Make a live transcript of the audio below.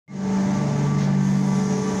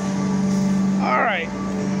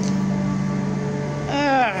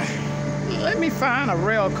find a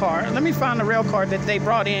rail car. Let me find the rail car that they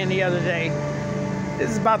brought in the other day.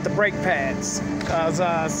 This is about the brake pads, because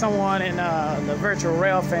someone in the Virtual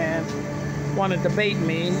Rail fan wanted to debate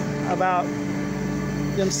me about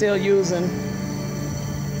them still using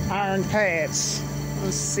iron pads.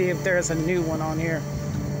 Let's see if there's a new one on here.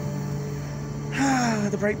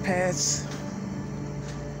 The brake pads.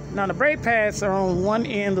 Now the brake pads are on one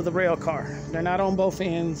end of the rail car. They're not on both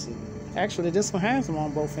ends. Actually, this one has them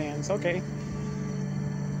on both ends. Okay.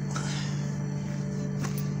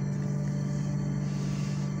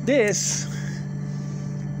 This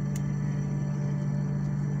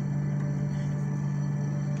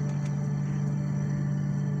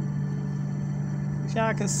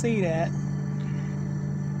y'all can see that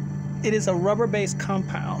it is a rubber-based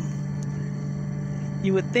compound.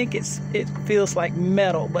 You would think it feels like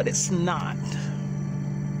metal, but it's not.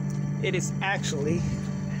 It is actually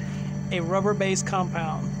a rubber-based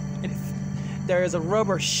compound. There is a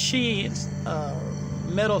rubber shin,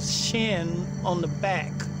 metal shin on the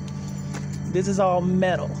back. This is all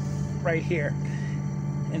metal right here,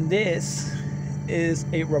 and this is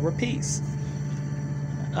a rubber piece.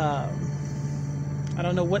 I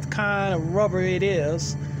don't know what kind of rubber it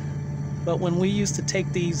is, but when we used to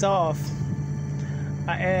take these off,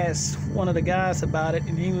 I asked one of the guys about it,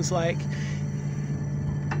 and he was like,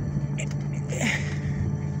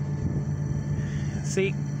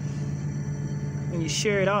 see, when you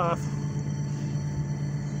shear it off,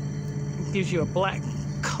 it gives you a black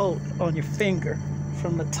coat on your finger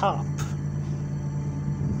from the top.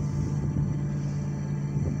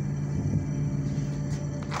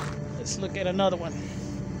 Let's look at another one.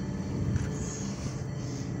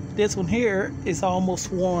 This one here is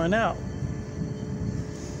almost worn out.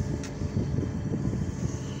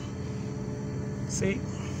 See?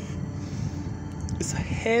 It's a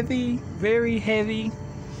heavy, very heavy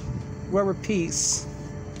rubber piece.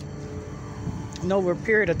 And over a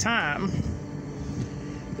period of time,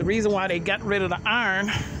 the reason why they got rid of the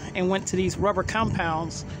iron and went to these rubber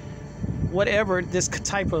compounds, whatever this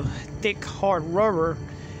type of thick, hard rubber,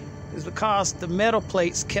 is because the metal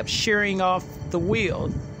plates kept shearing off the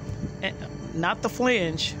wheel. And not the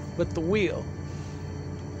flange, but the wheel.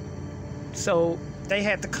 So they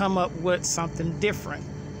had to come up with something different.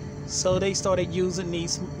 So they started using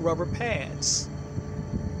these rubber pads.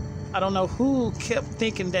 I don't know who kept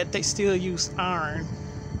thinking that they still use iron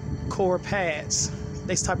core pads.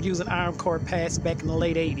 They stopped using iron core pads back in the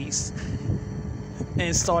late 80s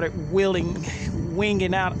and started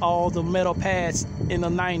winging out all the metal pads in the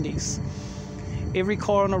 90s. Every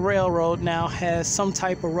car on the railroad now has some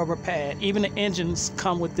type of rubber pad. Even the engines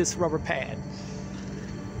come with this rubber pad.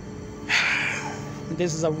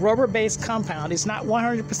 This is a rubber-based compound. It's not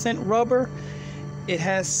 100% rubber. It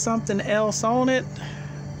has something else on it.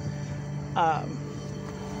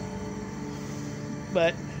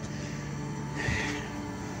 But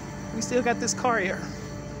we still got this car here.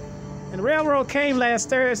 And the railroad came last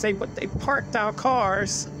Thursday, but they parked our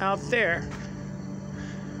cars out there.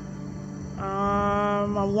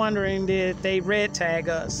 I'm wondering, did they red tag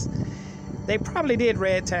us? They probably did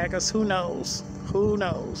red tag us. Who knows? Who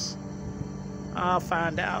knows? I'll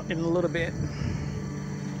find out in a little bit.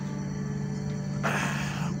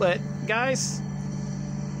 But guys,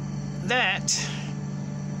 that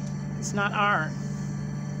is not iron.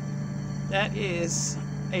 That is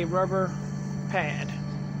a rubber pad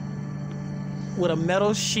with a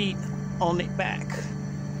metal sheet on the back.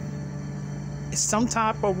 It's some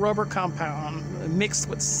type of rubber compound mixed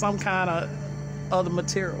with some kind of other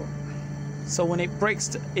material. So when it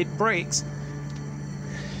breaks,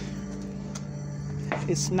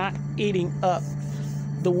 it's not eating up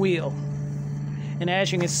the wheel. And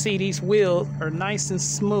as you can see, these wheels are nice and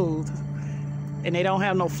smooth, and they don't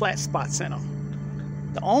have no flat spots in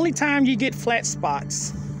them. The only time you get flat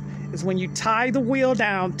spots is when you tie the wheel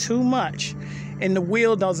down too much and the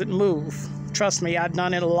wheel doesn't move. Trust me, I've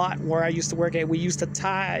done it a lot where I used to work at. We used to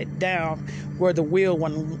tie it down where the wheel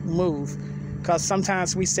wouldn't move, because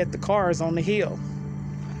sometimes we set the cars on the hill.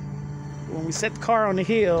 When we set the car on the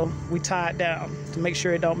hill, we tie it down to make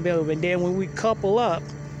sure it don't move. And then when we couple up,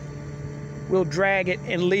 we'll drag it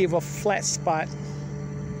and leave a flat spot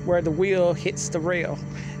where the wheel hits the rail.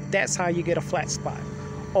 That's how you get a flat spot.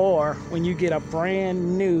 Or when you get a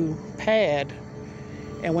brand new pad,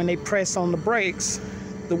 and when they press on the brakes,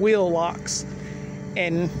 the wheel locks,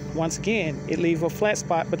 and once again, it leaves a flat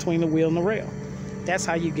spot between the wheel and the rail. That's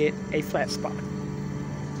how you get a flat spot.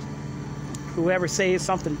 Whoever says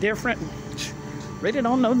something different really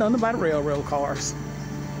don't know nothing about railroad cars.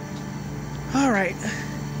 All right.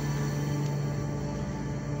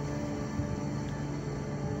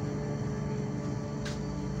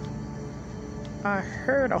 I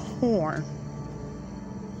heard a horn.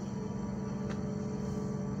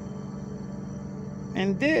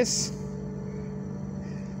 And this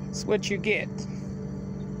is what you get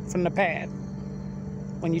from the pad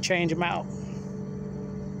when you change them out.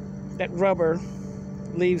 That rubber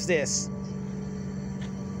leaves this.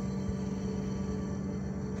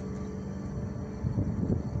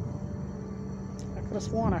 I could have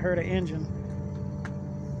sworn I heard an engine.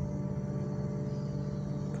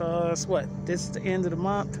 Cause what? This is the end of the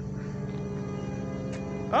month.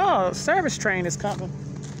 Oh, service train is coming.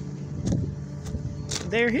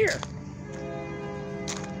 They're here.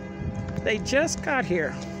 They just got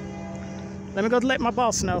here. Let me go let my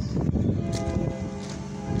boss know.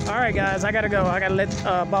 All right, guys, I gotta go. I gotta let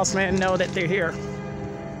boss man know that they're here.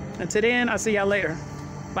 Until then, I'll see y'all later.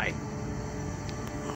 Bye.